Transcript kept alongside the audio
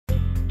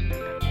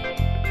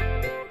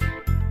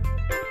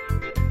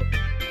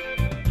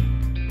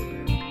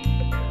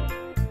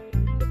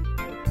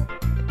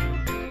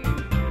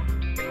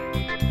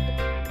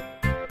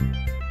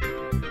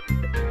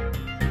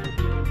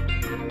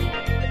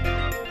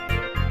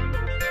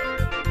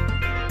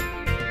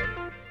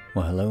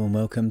Well, hello and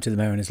welcome to the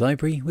Mariners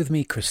Library with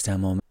me, Chris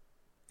Tamon.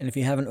 And if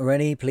you haven't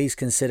already, please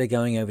consider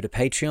going over to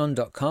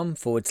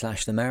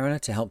patreon.com/The Mariner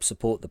to help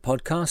support the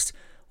podcast,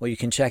 or you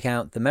can check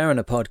out the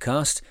Mariner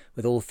podcast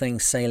with all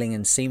things sailing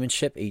and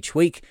seamanship each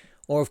week,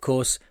 or of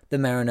course, the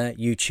Mariner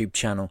YouTube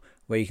channel,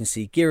 where you can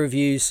see gear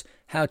reviews,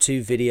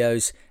 how-to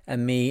videos,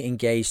 and me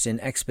engaged in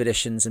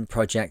expeditions and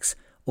projects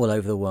all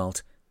over the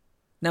world.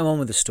 Now on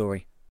with the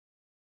story.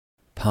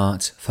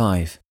 Part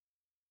 5.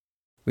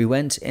 We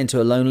went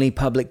into a lonely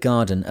public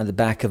garden at the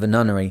back of a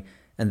nunnery,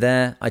 and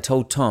there I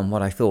told Tom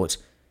what I thought.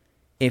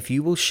 "If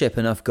you will ship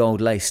enough gold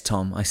lace,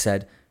 Tom," I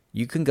said,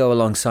 "you can go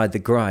alongside the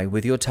Gry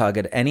with your tug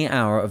at any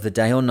hour of the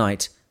day or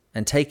night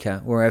and take her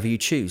wherever you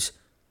choose."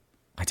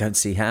 "I don't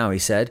see how," he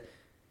said.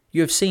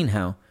 "You have seen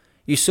how.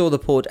 You saw the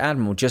Port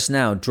Admiral just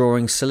now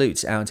drawing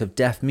salutes out of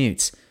deaf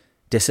mutes.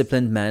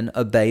 Disciplined men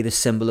obey the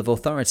symbol of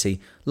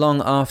authority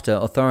long after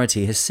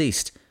authority has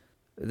ceased.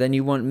 Then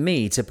you want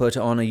me to put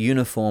on a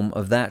uniform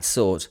of that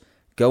sort,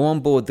 go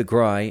on board the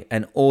Gry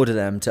and order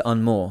them to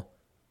unmoor?"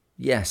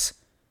 "Yes."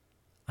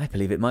 "I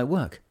believe it might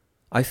work.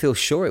 I feel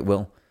sure it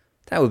will."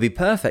 "That would be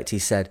perfect," he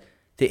said.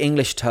 "The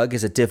English tug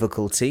is a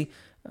difficulty.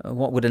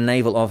 What would a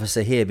naval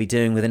officer here be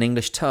doing with an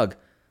English tug?"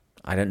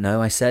 "I don't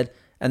know," I said,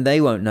 "and they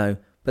won't know,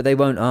 but they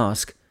won't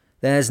ask.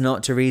 Theirs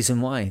not to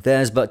reason why,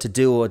 theirs but to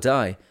do or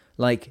die.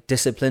 Like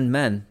disciplined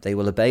men, they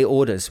will obey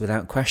orders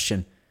without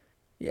question."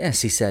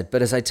 "Yes," he said,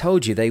 "but as I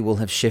told you, they will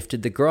have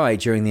shifted the Gry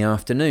during the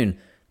afternoon.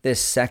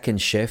 This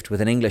second shift with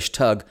an English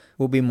tug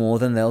will be more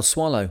than they'll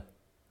swallow."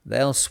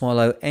 "They'll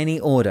swallow any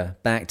order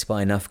backed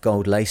by enough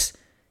gold lace.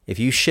 If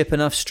you ship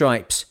enough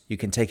stripes, you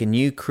can take a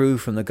new crew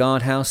from the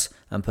guardhouse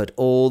and put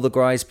all the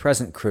Gry's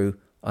present crew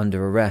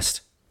under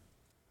arrest."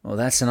 "Well,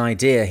 that's an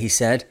idea," he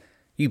said.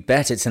 "You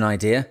bet it's an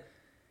idea."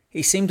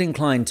 He seemed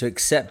inclined to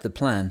accept the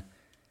plan.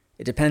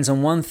 "It depends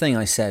on one thing,"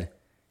 I said.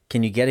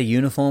 "Can you get a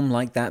uniform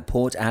like that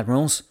Port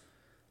Admiral's?"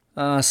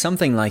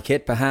 Something like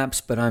it,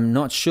 perhaps, but I'm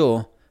not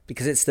sure,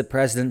 because it's the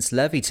President's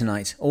levee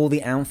tonight. All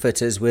the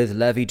outfitters with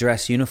levee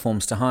dress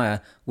uniforms to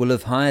hire will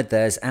have hired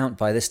theirs out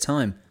by this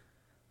time."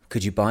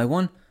 "Could you buy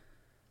one?"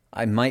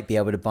 "I might be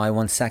able to buy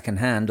one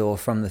second-hand or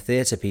from the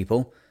theatre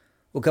people."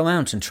 "Well, go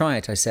out and try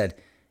it," I said.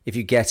 "If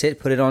you get it,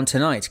 put it on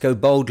tonight. Go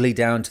boldly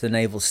down to the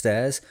naval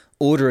stairs,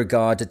 order a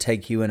guard to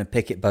take you in a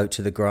picket boat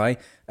to the Gry,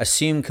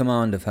 assume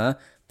command of her,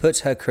 put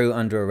her crew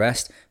under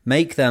arrest,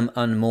 make them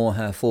unmoor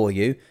her for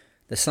you.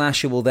 The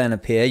slasher will then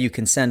appear, you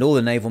can send all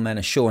the naval men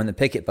ashore in the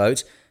picket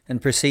boat,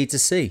 and proceed to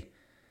sea."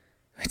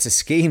 "It's a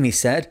scheme," he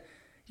said.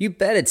 "You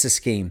bet it's a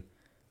scheme."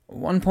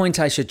 "One point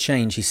I should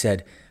change," he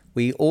said.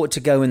 "We ought to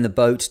go in the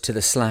boat to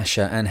the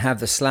slasher and have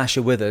the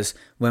slasher with us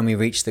when we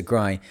reach the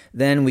Gry.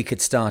 Then we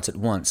could start at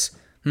once."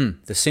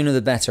 The sooner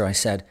the better," I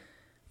said.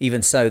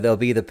 "Even so, there'll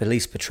be the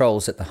police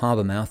patrols at the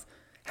harbour mouth.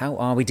 How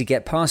are we to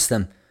get past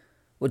them?"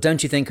 "Well,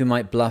 don't you think we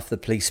might bluff the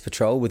police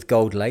patrol with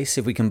gold lace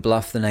if we can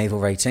bluff the naval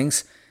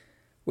ratings?"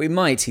 "We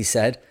might," he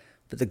said,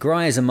 "but the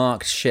Gry is a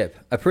marked ship,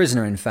 a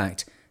prisoner in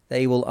fact.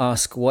 They will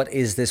ask, what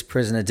is this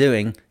prisoner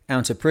doing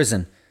out of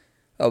prison?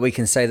 Or we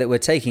can say that we're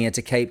taking her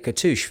to Cape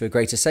Cartouche for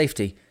greater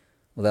safety.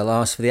 Well, they'll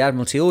ask for the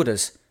Admiralty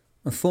orders.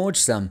 Or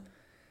forge them."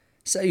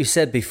 "So you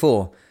said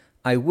before.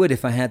 I would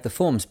if I had the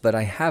forms, but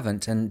I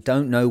haven't and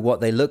don't know what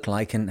they look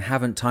like and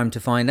haven't time to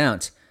find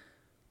out."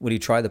 "Will you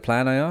try the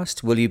plan?" I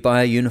asked. "Will you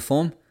buy a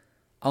uniform?"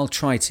 "I'll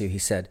try to," he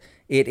said.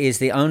 "It is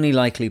the only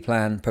likely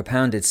plan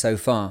propounded so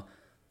far.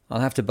 I'll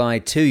have to buy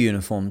 2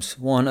 uniforms,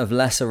 one of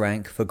lesser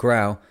rank for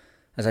Grau.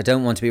 As I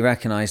don't want to be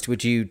recognised,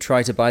 would you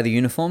try to buy the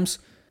uniforms?"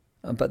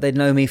 "But they'd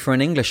know me for an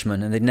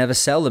Englishman, and they'd never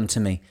sell them to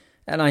me,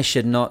 and I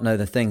should not know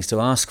the things to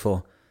ask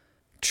for."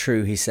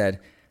 "True," he said.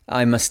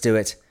 "I must do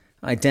it.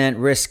 I daren't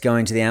risk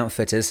going to the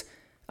outfitters.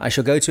 I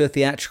shall go to a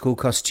theatrical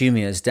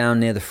costumier's down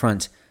near the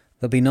front.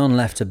 There'll be none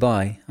left to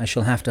buy. I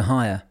shall have to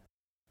hire."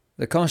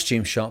 The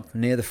costume shop,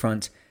 near the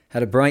front,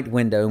 had a bright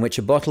window in which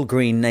a bottle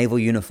green naval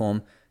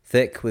uniform,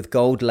 thick with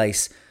gold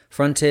lace,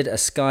 fronted a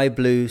sky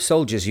blue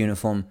soldier's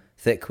uniform,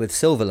 thick with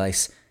silver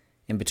lace.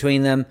 In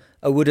between them,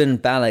 a wooden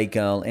ballet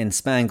girl in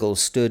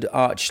spangles stood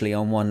archly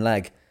on one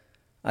leg.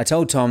 I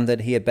told Tom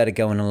that he had better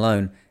go in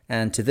alone,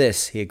 and to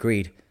this he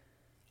agreed.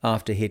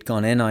 After he had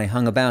gone in, I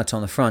hung about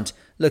on the front,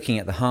 looking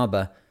at the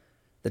harbour.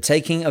 The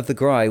taking of the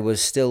Gry was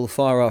still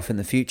far off in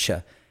the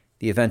future.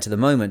 The event of the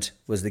moment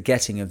was the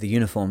getting of the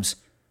uniforms.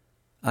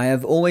 I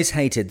have always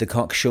hated the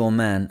cocksure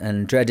man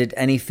and dreaded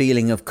any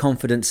feeling of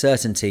confident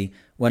certainty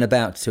when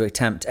about to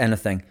attempt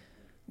anything.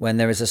 When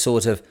there is a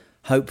sort of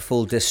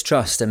hopeful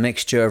distrust, a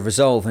mixture of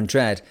resolve and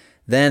dread,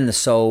 then the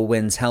soul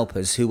wins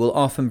helpers who will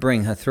often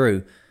bring her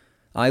through.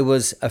 I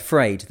was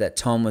afraid that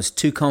Tom was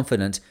too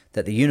confident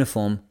that the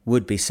uniform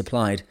would be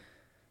supplied.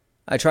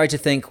 I tried to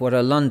think what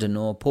a London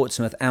or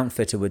Portsmouth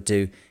outfitter would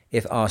do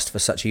if asked for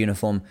such a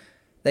uniform.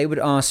 They would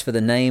ask for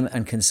the name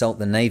and consult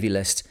the Navy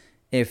list.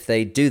 If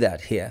they do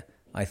that here,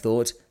 I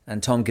thought,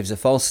 and Tom gives a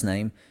false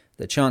name,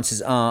 the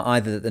chances are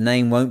either that the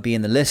name won't be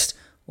in the list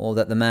or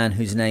that the man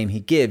whose name he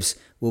gives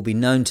will be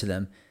known to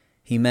them.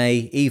 He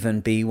may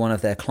even be one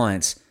of their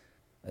clients.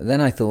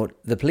 Then I thought,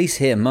 the police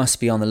here must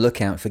be on the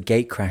lookout for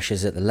gate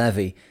crashers at the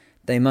levee.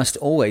 They must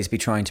always be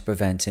trying to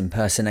prevent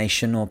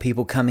impersonation or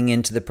people coming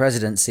into the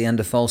presidency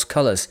under false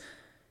colours.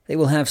 They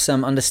will have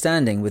some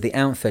understanding with the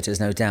outfitters,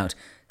 no doubt,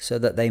 so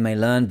that they may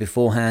learn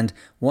beforehand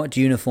what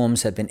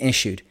uniforms have been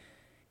issued.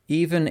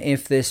 Even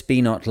if this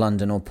be not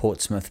London or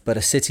Portsmouth, but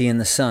a city in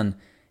the sun,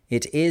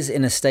 it is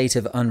in a state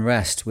of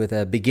unrest with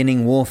a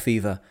beginning war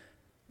fever.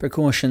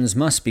 Precautions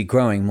must be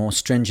growing more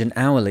stringent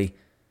hourly.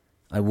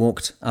 I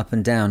walked up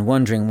and down,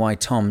 wondering why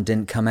Tom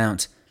didn't come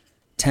out.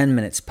 10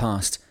 minutes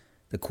passed.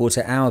 The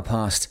quarter hour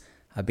passed.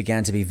 I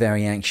began to be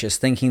very anxious,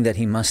 thinking that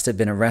he must have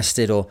been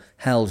arrested or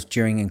held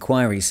during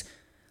inquiries.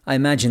 I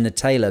imagined the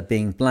tailor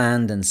being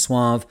bland and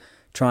suave,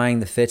 trying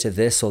the fit of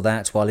this or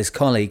that, while his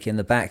colleague in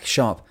the back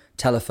shop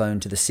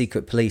telephoned to the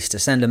secret police to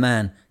send a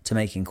man to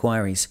make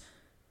inquiries.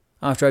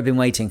 After I'd been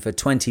waiting for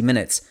 20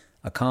 minutes,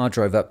 a car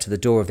drove up to the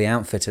door of the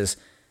outfitters.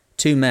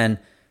 2 men,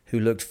 who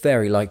looked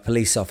very like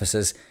police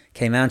officers,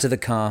 came out of the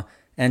car,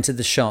 entered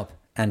the shop,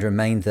 and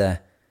remained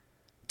there.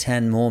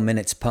 10 more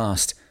minutes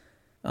passed.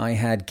 I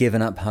had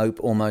given up hope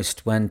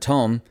almost when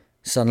Tom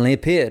suddenly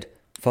appeared,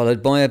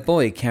 followed by a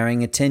boy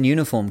carrying a tin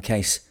uniform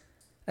case.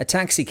 A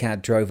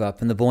taxicab drove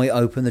up and the boy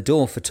opened the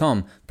door for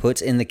Tom,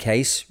 put in the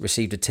case,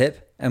 received a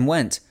tip, and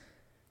went.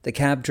 The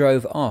cab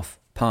drove off,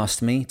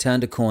 past me,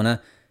 turned a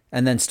corner,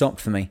 and then stopped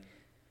for me.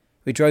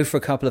 We drove for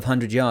a couple of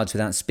 100 yards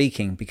without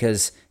speaking,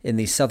 because in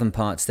these southern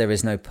parts there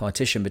is no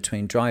partition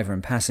between driver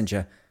and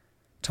passenger.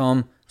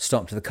 Tom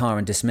stopped the car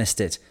and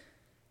dismissed it.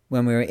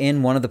 When we were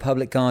in one of the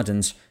public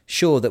gardens,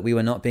 sure that we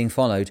were not being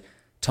followed,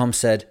 Tom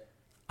said,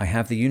 "I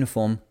have the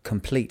uniform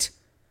complete."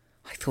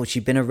 "I thought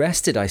you'd been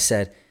arrested," I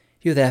said.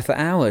 "You were there for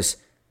hours."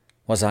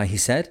 "Was I?" he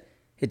said.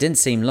 "It didn't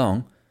seem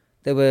long.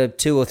 There were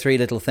 2 or 3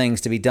 little things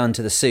to be done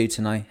to the suit,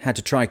 and I had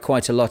to try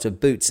quite a lot of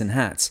boots and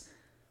hats."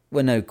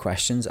 "Were no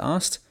questions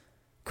asked?"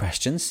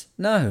 "Questions?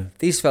 No.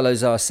 These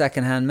fellows are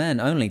second-hand men,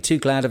 only too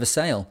glad of a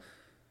sale."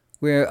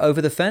 "We're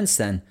over the fence,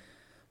 then?"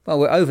 "Well,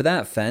 we're over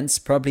that fence,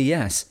 probably,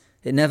 yes.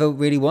 It never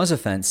really was a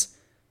fence."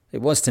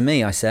 "It was to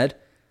me," I said.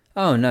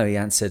 "Oh, no," he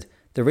answered.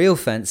 "The real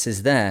fence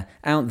is there,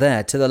 out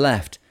there, to the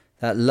left.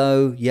 That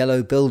low,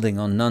 yellow building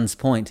on Nuns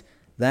Point.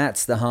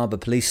 That's the harbour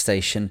police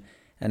station,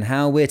 and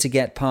how we're to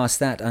get past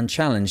that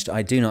unchallenged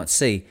I do not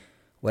see.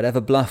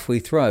 Whatever bluff we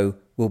throw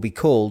will be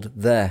called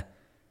there."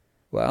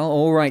 "Well,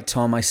 all right,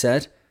 Tom," I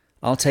said.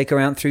 "I'll take her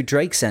out through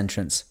Drake's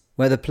entrance,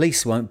 where the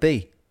police won't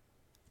be."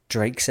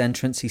 "Drake's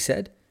entrance," he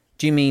said.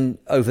 "Do you mean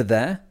over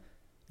there?"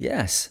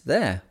 "Yes,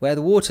 there, where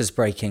the water's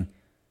breaking."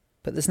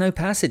 "But there's no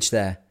passage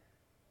there."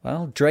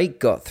 "Well, Drake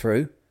got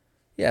through."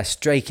 "Yes,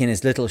 Drake in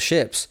his little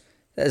ships.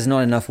 There's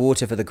not enough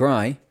water for the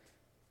Gry."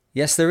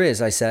 "Yes, there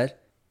is," I said.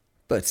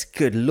 "But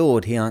good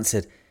Lord," he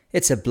answered,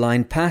 "it's a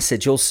blind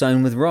passage all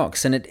sown with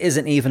rocks, and it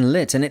isn't even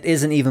lit, and it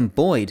isn't even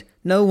buoyed.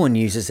 No one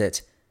uses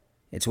it."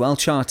 "It's well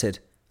charted.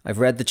 I've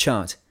read the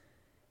chart."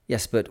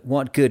 "Yes, but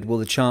what good will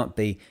the chart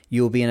be?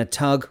 You will be in a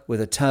tug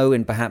with a toe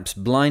in perhaps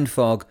blind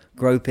fog,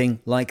 groping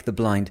like the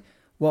blind.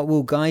 What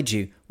will guide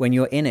you when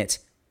you're in it?"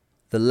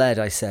 "The lead,"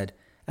 I said.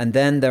 "And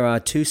then there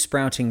are 2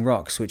 sprouting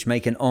rocks which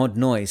make an odd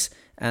noise,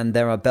 and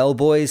there are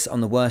bellboys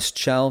on the worst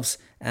shelves,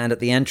 and at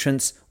the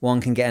entrance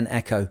one can get an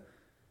echo."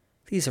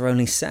 "These are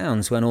only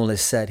sounds when all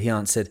is said," he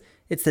answered.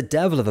 "It's the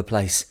devil of a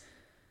place."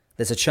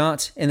 "There's a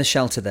chart in the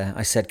shelter there,"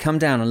 I said. "Come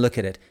down and look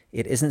at it.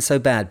 It isn't so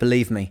bad,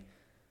 believe me."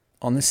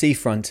 On the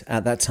seafront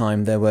at that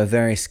time there were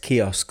various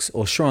kiosks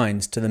or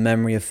shrines to the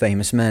memory of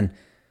famous men.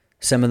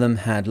 Some of them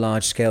had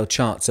large-scale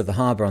charts of the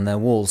harbour on their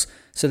walls,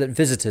 so that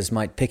visitors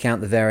might pick out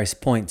the various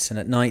points and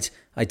at night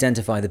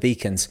identify the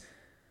beacons.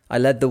 I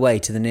led the way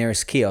to the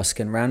nearest kiosk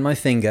and ran my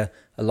finger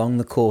along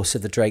the course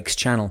of the Drake's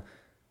Channel.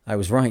 I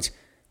was right.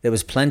 There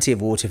was plenty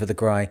of water for the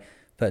Gry,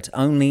 but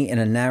only in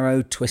a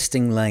narrow,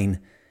 twisting lane.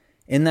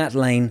 In that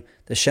lane,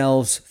 the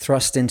shelves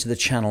thrust into the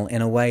channel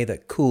in a way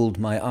that cooled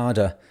my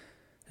ardour.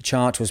 The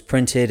chart was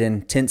printed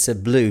in tints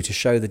of blue to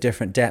show the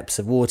different depths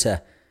of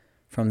water,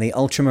 from the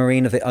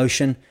ultramarine of the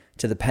ocean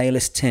to the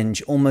palest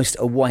tinge, almost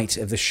a white,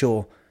 of the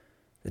shore.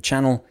 The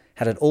channel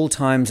had at all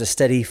times a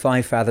steady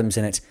 5 fathoms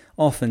in it,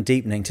 often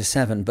deepening to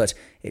 7, but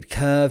it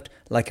curved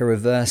like a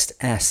reversed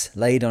S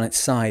laid on its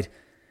side,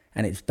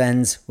 and its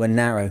bends were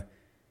narrow.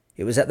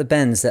 It was at the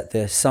bends that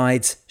the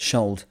sides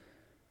shoaled.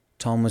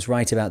 Tom was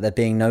right about there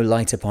being no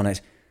light upon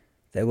it.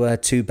 There were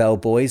 2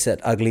 bellboys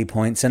at ugly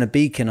points and a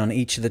beacon on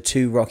each of the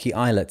 2 rocky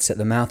islets at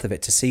the mouth of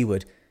it to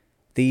seaward.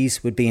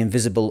 These would be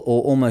invisible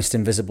or almost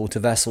invisible to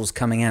vessels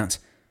coming out.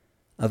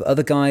 Of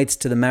other guides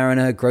to the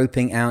mariner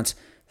groping out,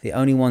 the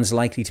only ones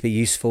likely to be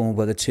useful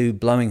were the 2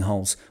 blowing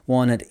holes,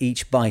 one at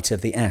each bite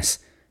of the S,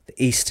 the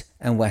east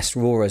and west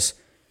roarers.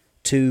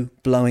 2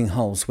 blowing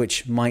holes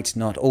which might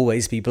not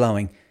always be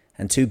blowing,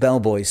 and 2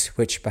 bellboys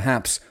which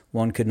perhaps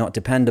one could not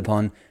depend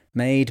upon,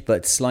 made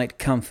but slight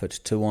comfort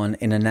to one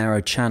in a narrow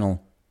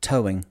channel,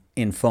 towing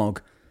in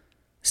fog.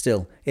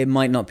 Still, it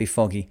might not be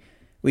foggy.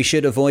 We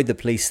should avoid the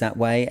police that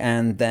way,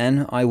 and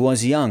then I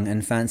was young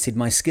and fancied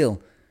my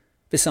skill.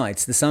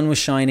 Besides, the sun was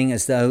shining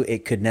as though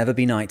it could never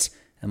be night,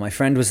 and my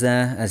friend was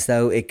there as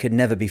though it could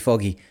never be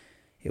foggy.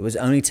 It was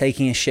only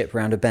taking a ship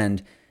round a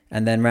bend,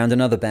 and then round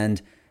another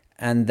bend,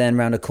 and then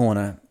round a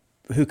corner.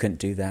 Who couldn't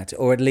do that?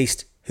 Or at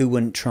least, who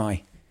wouldn't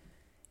try?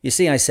 You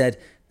see, I said,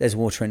 there's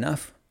water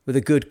enough. With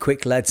a good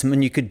quick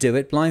leadsman you could do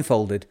it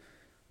blindfolded.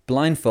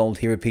 Blindfold,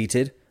 he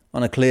repeated.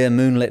 On a clear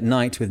moonlit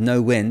night with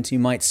no wind, you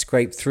might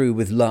scrape through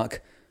with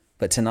luck.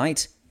 But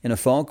tonight, in a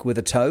fog with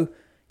a tow,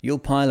 you'll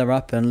pile her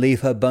up and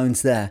leave her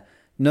bones there.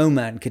 No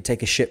man could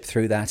take a ship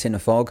through that in a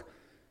fog.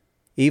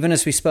 Even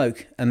as we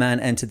spoke, a man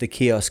entered the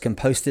kiosk and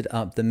posted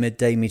up the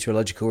midday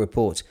meteorological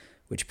report,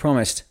 which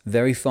promised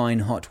very fine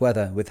hot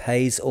weather with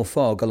haze or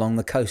fog along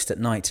the coast at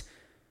night.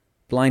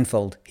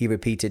 Blindfold, he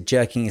repeated,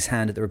 jerking his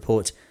hand at the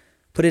report.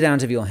 Put it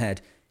out of your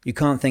head. You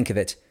can't think of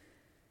it.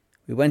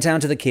 We went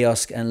out to the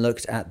kiosk and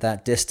looked at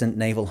that distant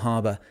naval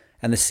harbour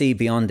and the sea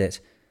beyond it.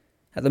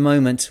 At the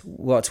moment,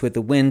 what with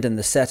the wind and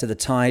the set of the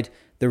tide,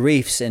 the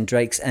reefs in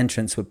Drake's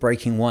entrance were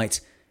breaking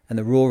white and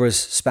the roarers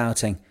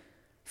spouting.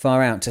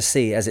 Far out to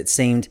sea, as it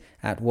seemed,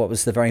 at what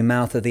was the very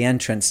mouth of the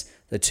entrance,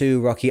 the two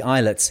rocky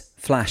islets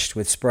flashed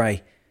with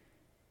spray.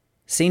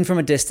 Seen from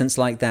a distance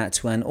like that,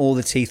 when all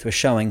the teeth were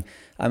showing,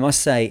 I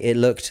must say it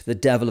looked the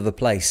devil of a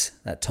place,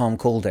 that Tom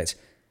called it.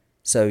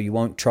 So you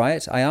won't try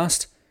it? I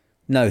asked.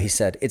 No, he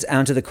said, it's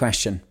out of the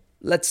question.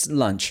 Let's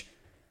lunch.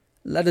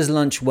 Let us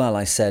lunch well,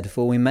 I said,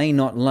 for we may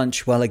not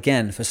lunch well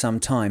again for some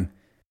time.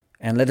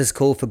 And let us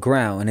call for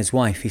Grau and his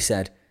wife, he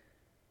said.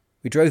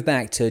 We drove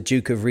back to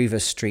Duke of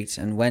Rivas Street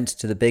and went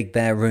to the big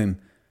bare room.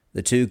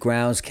 The two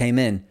Graus came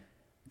in.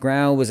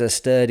 Grau was a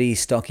sturdy,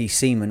 stocky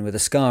seaman with a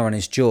scar on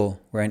his jaw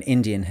where an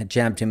Indian had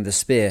jabbed him with a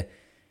spear.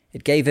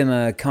 It gave him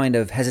a kind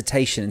of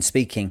hesitation in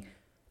speaking.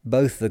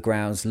 Both the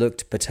Graus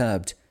looked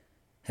perturbed.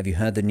 Have you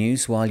heard the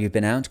news while you've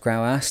been out?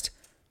 Grau asked.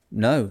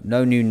 No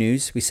new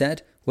news, we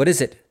said. What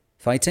is it?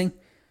 Fighting?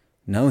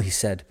 No, he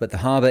said, but the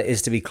harbour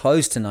is to be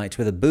closed tonight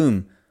with a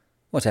boom.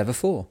 Whatever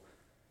for?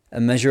 A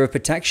measure of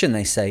protection,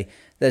 they say.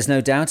 There's no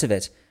doubt of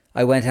it.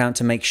 I went out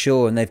to make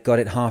sure and they've got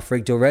it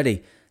half-rigged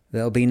already.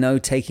 There'll be no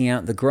taking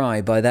out the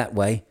Gry by that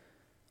way.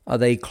 Are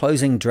they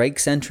closing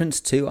Drake's entrance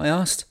too? I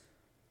asked.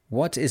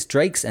 What is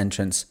Drake's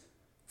entrance?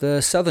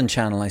 The southern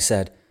channel, I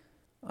said.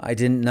 I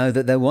didn't know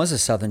that there was a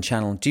southern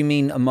channel. Do you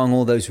mean among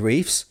all those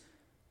reefs?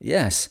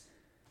 Yes.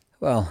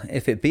 Well,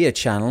 if it be a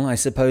channel, I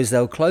suppose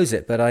they'll close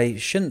it, but I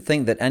shouldn't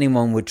think that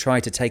anyone would try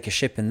to take a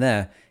ship in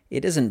there.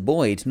 It isn't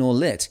buoyed nor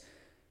lit.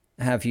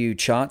 Have you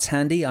charts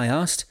handy? I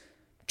asked.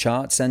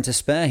 Charts and to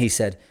spare, he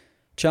said.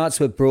 Charts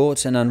were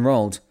brought and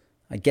unrolled.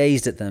 I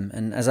gazed at them,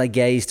 and as I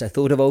gazed I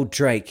thought of old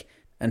Drake,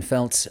 and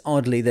felt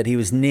oddly that he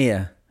was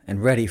near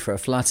and ready for a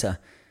flutter.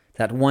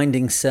 That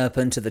winding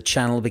serpent of the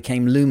channel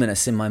became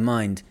luminous in my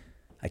mind.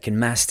 I can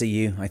master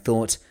you, I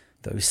thought.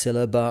 Those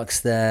Scylla barks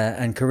there,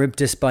 and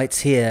Charybdis bites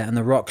here, and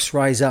the rocks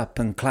rise up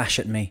and clash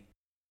at me.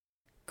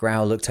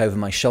 Grau looked over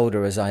my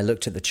shoulder as I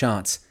looked at the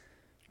charts.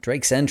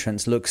 Drake's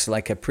entrance looks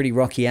like a pretty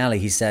rocky alley,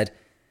 he said.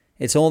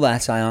 It's all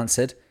that, I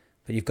answered,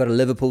 but you've got a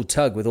Liverpool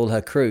tug with all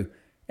her crew.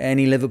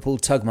 Any Liverpool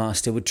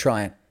tugmaster would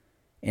try it.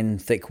 In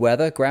thick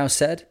weather, Grau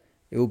said.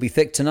 It will be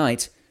thick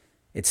tonight.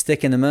 It's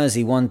thick in the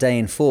Mersey 1 day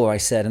in 4, I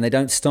said, and they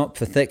don't stop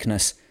for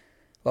thickness.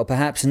 Well,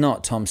 perhaps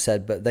not, Tom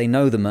said, but they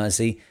know the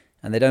Mersey,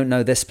 and they don't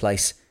know this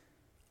place.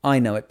 I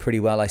know it pretty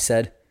well, I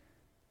said.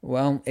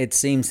 Well, it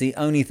seems the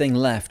only thing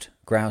left,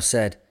 Grau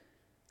said.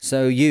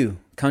 So you,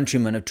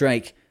 countryman of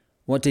Drake,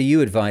 what do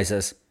you advise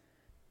us?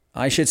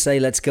 I should say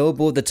let's go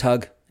aboard the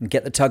tug and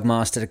get the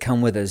tugmaster to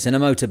come with us in a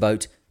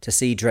motorboat to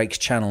see Drake's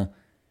channel.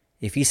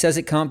 If he says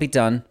it can't be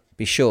done,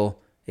 be sure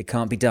it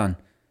can't be done.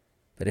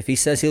 But if he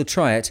says he'll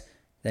try it,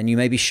 then you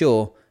may be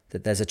sure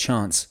that there's a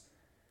chance.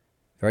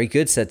 Very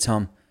good, said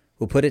Tom.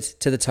 We'll put it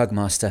to the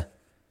tugmaster.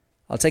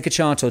 I'll take a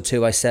chart or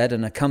two, I said,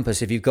 and a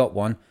compass if you've got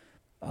one.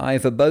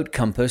 I've a boat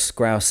compass,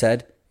 Grau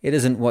said. It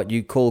isn't what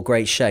you call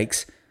great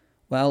shakes.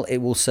 Well, it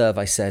will serve,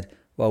 I said,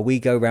 while we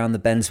go round the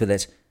bends with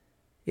it.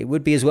 It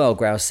would be as well,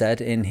 Grau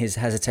said, in his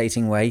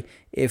hesitating way,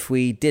 if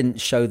we didn't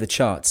show the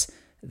charts.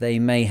 They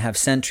may have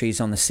sentries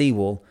on the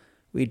seawall.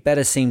 We'd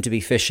better seem to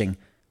be fishing.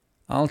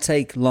 I'll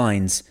take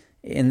lines.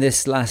 In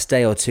this last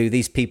day or two,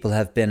 these people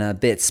have been a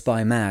bit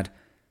spy-mad.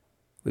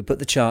 We put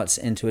the charts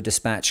into a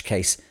dispatch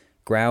case.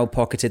 Grau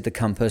pocketed the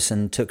compass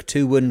and took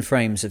 2 wooden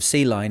frames of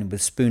sea line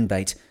with spoon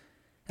bait.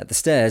 At the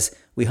stairs,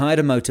 we hired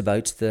a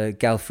motorboat, the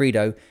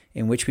Galfredo,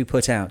 in which we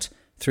put out,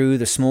 through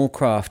the small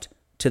craft,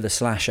 to the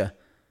Slasher.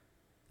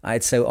 I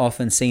had so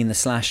often seen the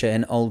Slasher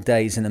in old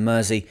days in the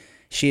Mersey.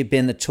 She had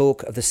been the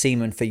talk of the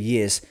seamen for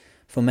years,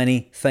 for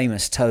many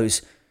famous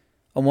tows.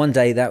 On one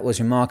day that was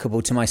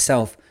remarkable to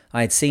myself.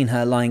 I had seen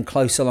her lying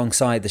close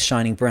alongside the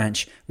shining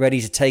branch,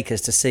 ready to take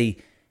us to sea,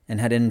 and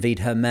had envied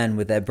her men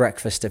with their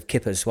breakfast of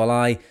kippers, while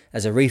I,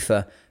 as a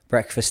reefer,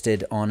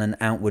 breakfasted on an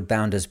outward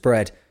bounder's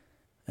bread.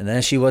 And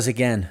there she was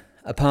again,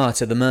 a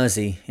part of the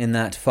Mersey in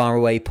that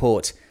faraway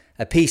port,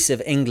 a piece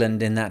of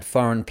England in that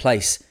foreign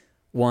place,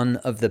 one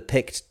of the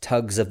picked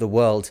tugs of the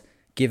world,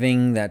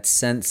 giving that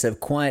sense of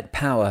quiet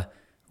power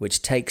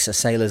which takes a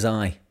sailor's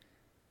eye.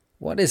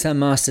 What is her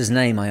master's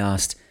name? I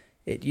asked.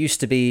 It used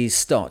to be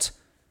Stott.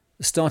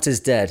 Stott is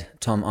dead,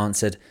 Tom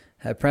answered.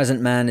 Her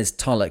present man is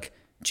Tulloch.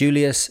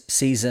 Julius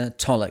Caesar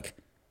Tulloch.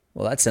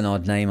 Well, that's an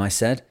odd name, I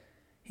said.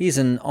 He's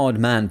an odd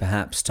man,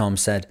 perhaps, Tom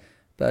said,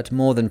 but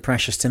more than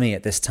precious to me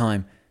at this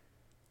time.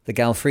 The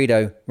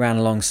Galfredo ran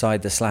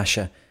alongside the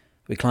Slasher.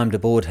 We climbed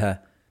aboard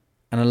her.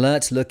 An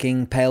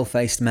alert-looking,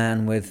 pale-faced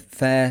man with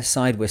fair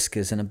side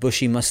whiskers and a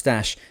bushy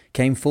moustache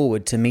came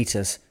forward to meet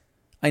us.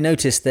 I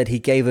noticed that he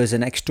gave us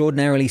an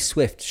extraordinarily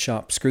swift,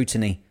 sharp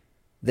scrutiny.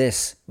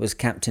 This was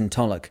Captain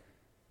Tulloch.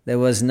 There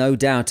was no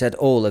doubt at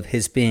all of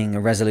his being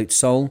a resolute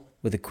soul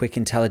with a quick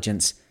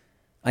intelligence.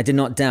 I did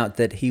not doubt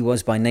that he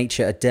was by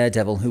nature a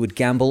daredevil who would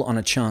gamble on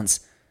a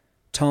chance.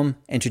 Tom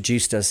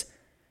introduced us.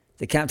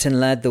 The captain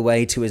led the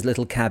way to his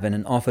little cabin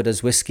and offered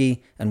us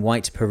whiskey and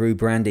white Peru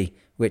brandy,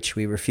 which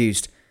we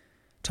refused.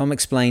 Tom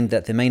explained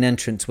that the main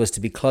entrance was to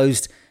be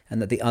closed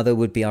and that the other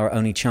would be our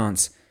only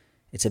chance.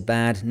 It's a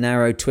bad,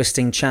 narrow,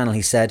 twisting channel,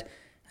 he said,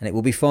 and it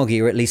will be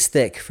foggy or at least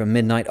thick from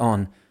midnight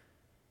on.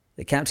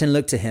 The captain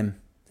looked at him,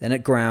 then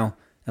at Grau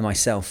and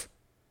myself.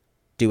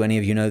 Do any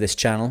of you know this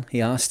channel?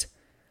 He asked.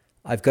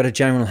 I've got a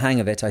general hang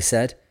of it, I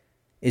said.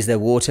 Is there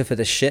water for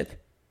the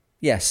ship?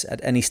 Yes, at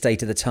any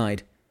state of the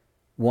tide.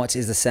 What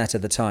is the set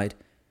of the tide?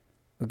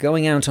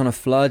 Going out on a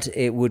flood,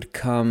 it would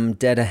come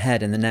dead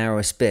ahead in the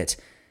narrowest bit.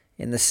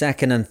 In the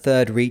second and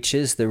third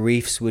reaches, the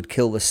reefs would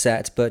kill the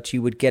set, but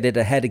you would get it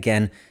ahead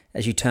again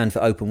as you turned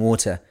for open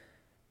water.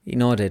 He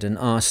nodded and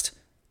asked,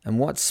 And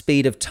what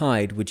speed of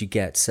tide would you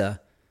get, sir?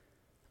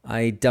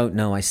 I don't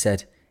know, I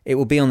said. It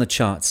will be on the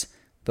charts,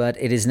 but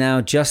it is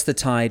now just the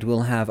tide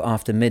we'll have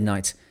after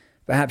midnight.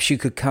 Perhaps you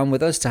could come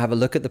with us to have a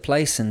look at the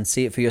place and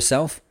see it for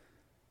yourself?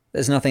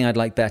 There's nothing I'd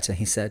like better,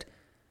 he said.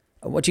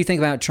 What do you think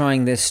about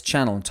trying this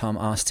channel? Tom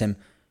asked him.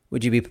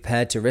 Would you be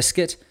prepared to risk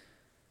it?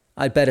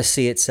 I'd better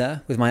see it,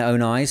 sir, with my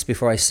own eyes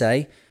before I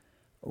say.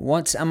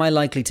 What am I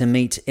likely to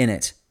meet in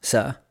it,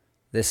 sir?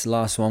 This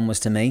last one was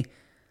to me.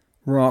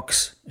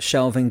 Rocks,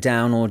 shelving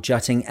down or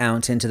jutting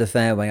out into the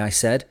fairway, I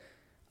said.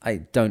 I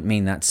don't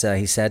mean that, sir,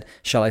 he said.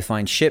 Shall I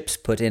find ships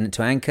put in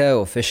to anchor,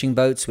 or fishing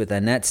boats with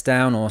their nets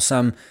down, or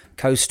some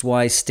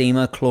coastwise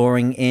steamer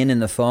clawing in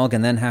the fog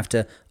and then have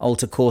to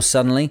alter course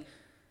suddenly?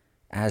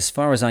 As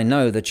far as I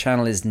know, the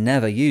channel is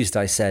never used,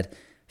 I said.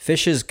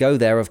 Fishers go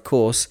there, of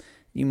course.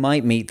 You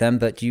might meet them,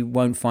 but you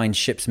won't find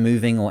ships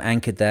moving or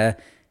anchored there.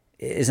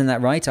 Isn't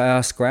that right? I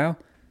asked Grau.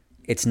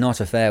 It's not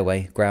a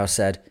fairway, Grau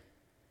said.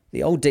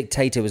 The old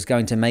dictator was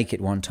going to make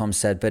it one, Tom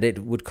said, but it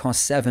would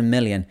cost $7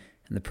 million,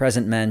 and the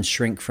present men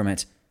shrink from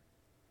it.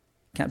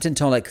 Captain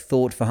Tulloch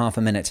thought for half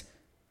a minute.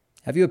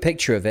 Have you a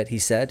picture of it, he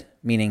said,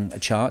 meaning a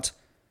chart.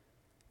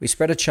 We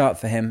spread a chart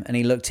for him, and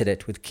he looked at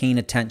it with keen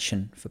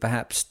attention for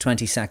perhaps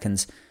 20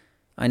 seconds.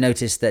 I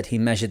noticed that he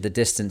measured the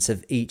distance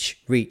of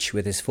each reach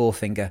with his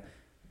forefinger.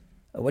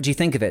 What do you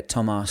think of it?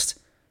 Tom asked.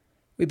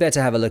 We'd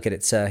better have a look at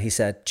it, sir, he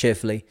said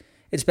cheerfully.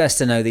 It's best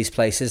to know these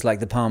places like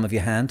the palm of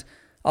your hand.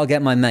 I'll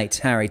get my mate,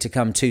 Harry, to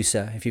come too,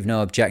 sir, if you've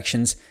no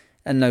objections,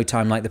 and no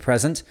time like the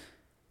present.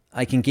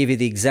 I can give you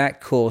the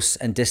exact course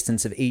and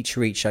distance of each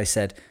reach, I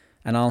said,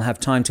 and I'll have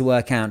time to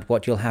work out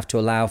what you'll have to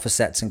allow for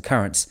sets and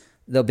currents.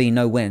 There'll be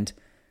no wind.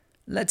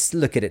 Let's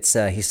look at it,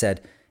 sir, he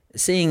said.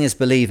 Seeing is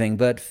believing,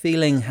 but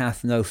feeling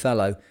hath no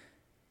fellow.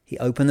 He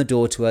opened the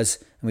door to us,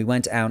 and we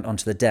went out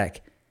onto the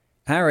deck.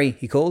 Harry,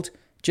 he called,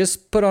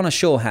 just put on a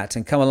shore hat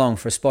and come along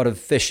for a spot of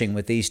fishing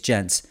with these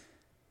gents.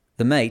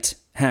 The mate,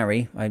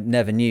 Harry, I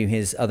never knew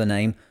his other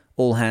name,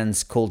 all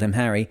hands called him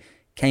Harry,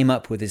 came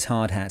up with his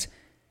hard hat.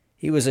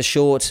 He was a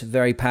short,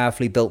 very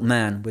powerfully built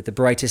man with the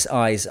brightest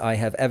eyes I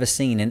have ever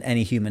seen in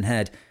any human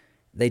head.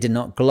 They did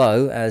not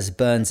glow, as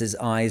Burns's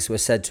eyes were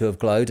said to have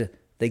glowed.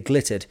 They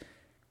glittered.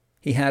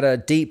 He had a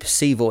deep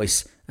sea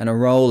voice and a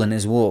roll in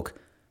his walk.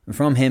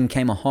 From him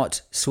came a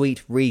hot,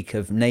 sweet reek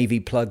of navy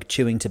plug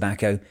chewing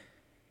tobacco.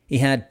 He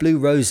had blue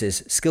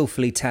roses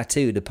skillfully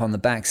tattooed upon the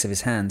backs of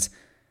his hands.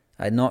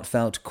 I had not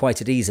felt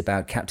quite at ease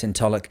about Captain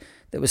Tulloch.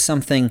 There was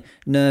something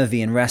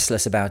nervy and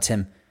restless about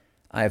him.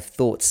 I have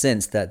thought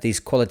since that these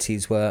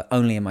qualities were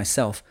only in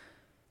myself.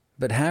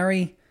 But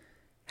Harry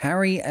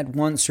at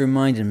once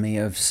reminded me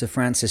of Sir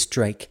Francis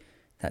Drake.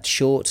 That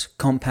short,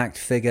 compact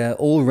figure,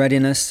 all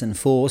readiness and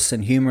force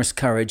and humorous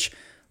courage,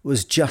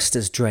 was just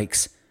as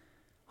Drake's.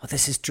 Oh,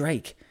 this is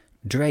Drake.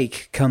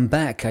 Drake, come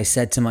back, I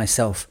said to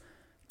myself.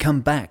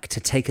 Come back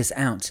to take us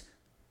out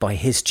by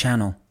his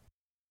channel.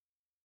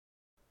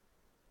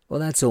 Well,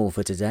 that's all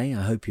for today.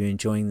 I hope you're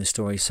enjoying the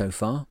story so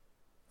far.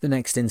 The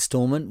next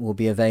instalment will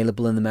be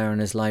available in the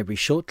Mariner's Library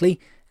shortly.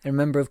 And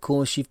remember, of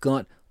course, you've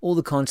got all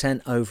the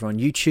content over on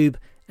YouTube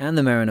and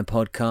the Mariner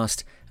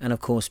Podcast, and of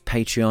course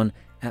Patreon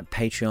at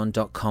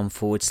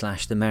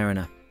patreon.com/The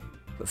Mariner.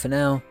 But for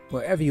now,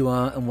 wherever you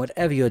are and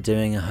whatever you're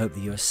doing, I hope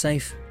that you are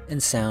safe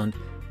and sound,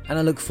 and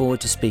I look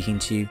forward to speaking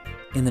to you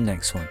in the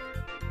next one.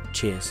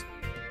 Cheers.